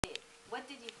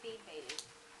did you feed Bailey?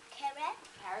 Carrot.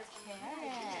 Carrots.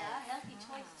 Yeah, healthy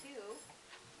choice too.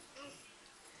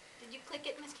 Did you click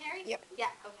it, Miss Carrie? Yep.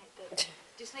 Yeah, okay, good.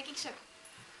 Just making sure.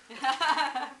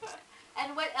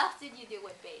 And what else did you do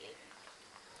with Bailey?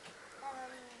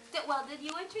 Did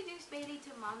you introduce Bailey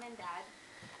to Mom and Dad?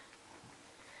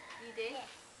 You did? Yes.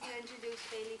 You introduced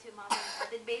Bailey to Mom and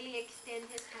Dad. Did Bailey extend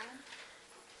his hand?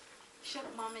 Shook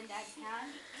Mom and Dad's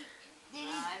hand?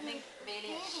 I think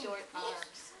Bailey has short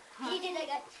arms. He did like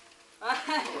a...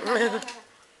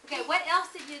 Okay, what else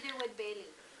did you do with Bailey?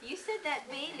 You said that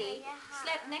Bailey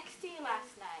slept next to you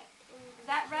last night. Is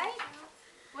that right?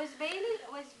 Did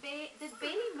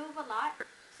Bailey move a lot?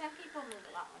 Some people move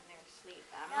a lot when they're asleep.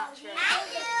 I'm not sure.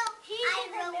 He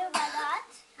didn't move a lot.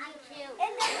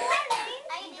 In the morning,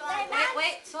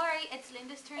 Wait, sorry, it's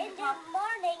Linda's turn to in the talk.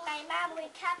 morning, my mom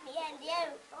would up me, and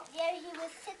there he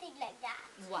was sitting like that.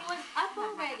 He was up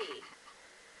already.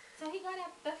 So he got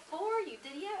up before you.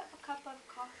 Did he have a cup of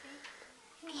coffee?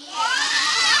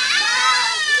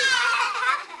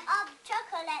 Of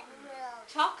chocolate milk.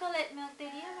 Chocolate milk.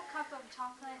 Did he have a cup of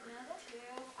chocolate milk too?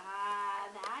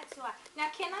 That's why.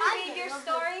 Now, can I read your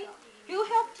story? Who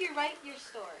helped you write your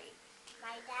story?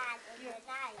 My dad in the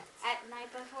night. At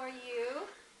night before you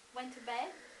went to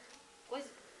bed?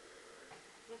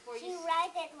 She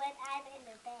write it when I'm in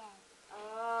the bed.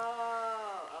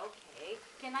 Oh, okay.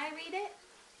 Can I read it?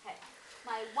 Okay.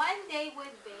 My one day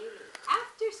with Bailey.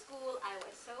 After school, I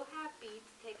was so happy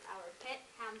to take our pet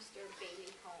hamster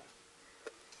Bailey home.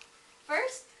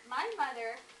 First, my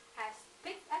mother has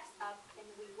picked us up and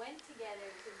we went together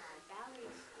to my ballet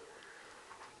school.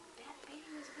 That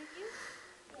Bailey was with you?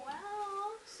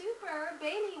 Wow, super.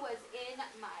 Bailey was in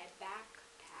my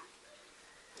backpack,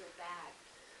 your bag.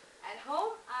 At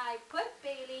home, I put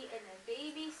Bailey in a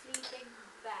baby sleeping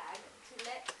bag to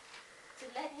let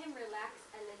him relax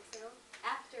a little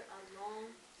after a long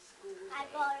school day. I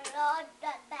brought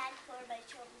that bag for my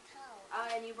hometown. Oh,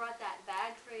 and you brought that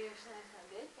bag for your son.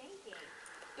 Good thinking.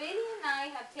 Bailey and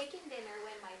I have taken dinner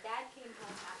when my dad came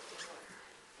home after work.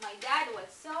 My dad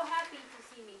was so happy to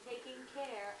see me taking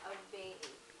care of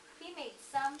Bailey. He made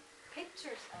some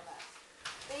pictures of us.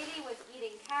 Bailey was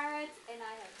eating carrots, and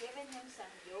I have given him some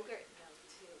yogurt milk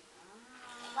too.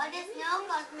 What is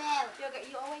yogurt milk? Yogurt,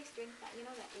 you always drink that. You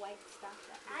know that white stuff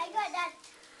that. I got that.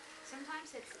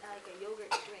 Sometimes it's like a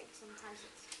yogurt drink. Sometimes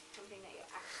it's something that you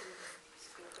actually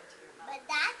scoop into your mouth. But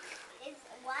that is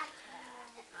water.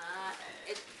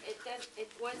 It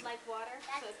was like water,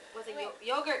 so it was a Wait.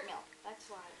 yogurt milk. That's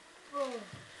why.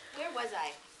 Where was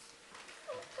I?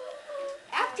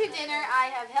 After dinner, I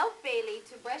have helped Bailey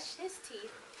to brush his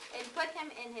teeth and put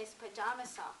him in his pajama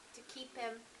sock to keep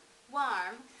him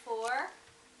warm for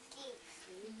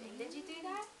sleeping. Did you do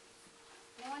that?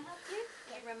 No one helped you?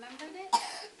 You remembered it?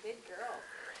 Good girl.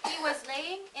 He was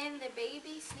laying in the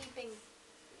baby sleeping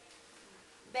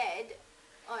bed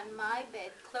on my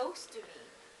bed close to me,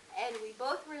 and we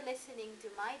both were listening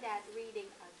to my dad reading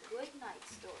a good night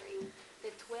story,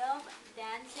 The 12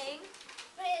 Dancing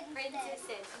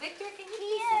Princesses. Victor, can you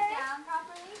please sit down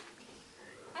properly?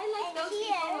 I like And those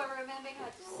people who are remembering how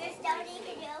to sit. Daddy,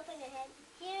 can you open your hand?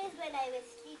 Here is when I was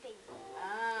sleeping.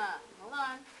 Hold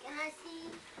on. Can I see?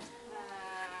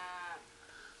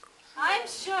 I'm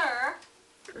sure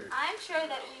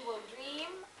that we will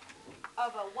dream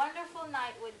of a wonderful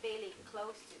night with Bailey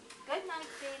close to me. Good night,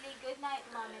 Bailey. Good night,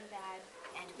 Mom and Dad.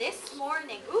 And this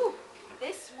morning,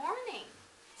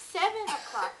 7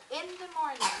 o'clock in the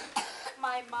morning,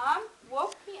 my mom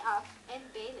woke me up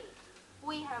and Bailey.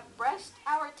 We have brushed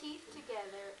our teeth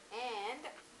together and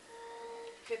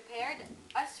prepared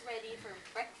us ready for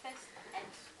breakfast and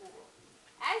school.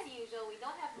 As usual, we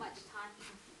don't have much time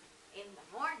in the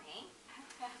morning.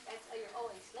 That's why you're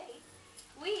always late.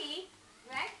 We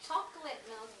drank chocolate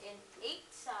milk and ate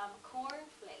some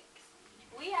cornflakes.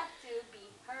 We have to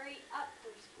hurry up for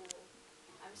school.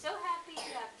 I'm so happy to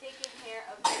have taken care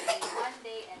of Bailey one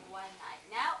day and one night.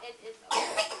 Now it is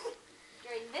over.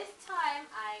 During this time,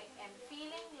 I am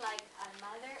feeling like a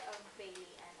mother of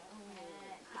Bailey, and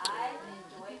I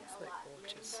enjoyed a lot.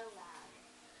 Lynda laughed.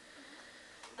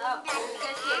 Oh,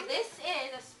 because here, this is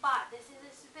a spot. This is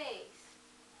a space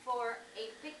for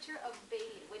a picture of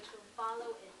Bailey, which will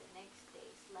follow in the next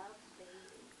days. Love,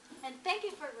 Bailey. And thank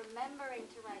you for remembering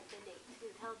to write the date too.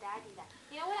 Tell Daddy that.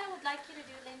 You know what I would like you to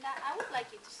do, Lynda? I would like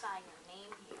you to sign your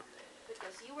name here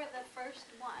because you were the first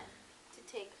one to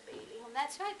take Bailey home.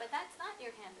 That's right, but that's not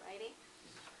your handwriting.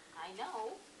 I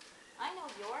know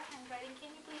your handwriting.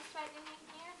 Can you please write your name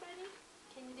here, buddy?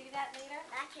 Can you do that later?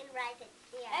 I can write it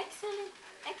here.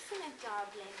 Excellent job,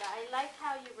 Lynda. I like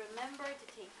how you remember to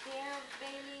take care of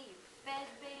Bailey. You fed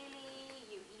Bailey.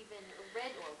 You even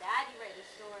read, well, Daddy read a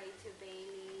story to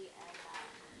Bailey, and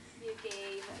you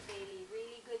gave Bailey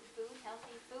really good food,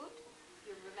 healthy food.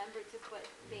 You remembered to put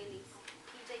Bailey's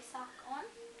PJ sock on.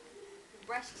 You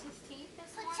brushed his teeth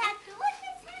this Put morning. tattoo on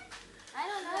his head? I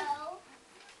don't know.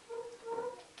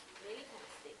 No. Bailey kind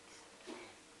of stinks.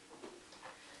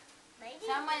 Maybe.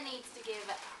 Someone needs to give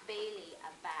Bailey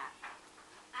a bath.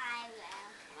 I will.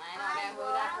 I don't know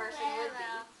who that person would be.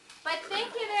 But thank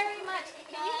you very much.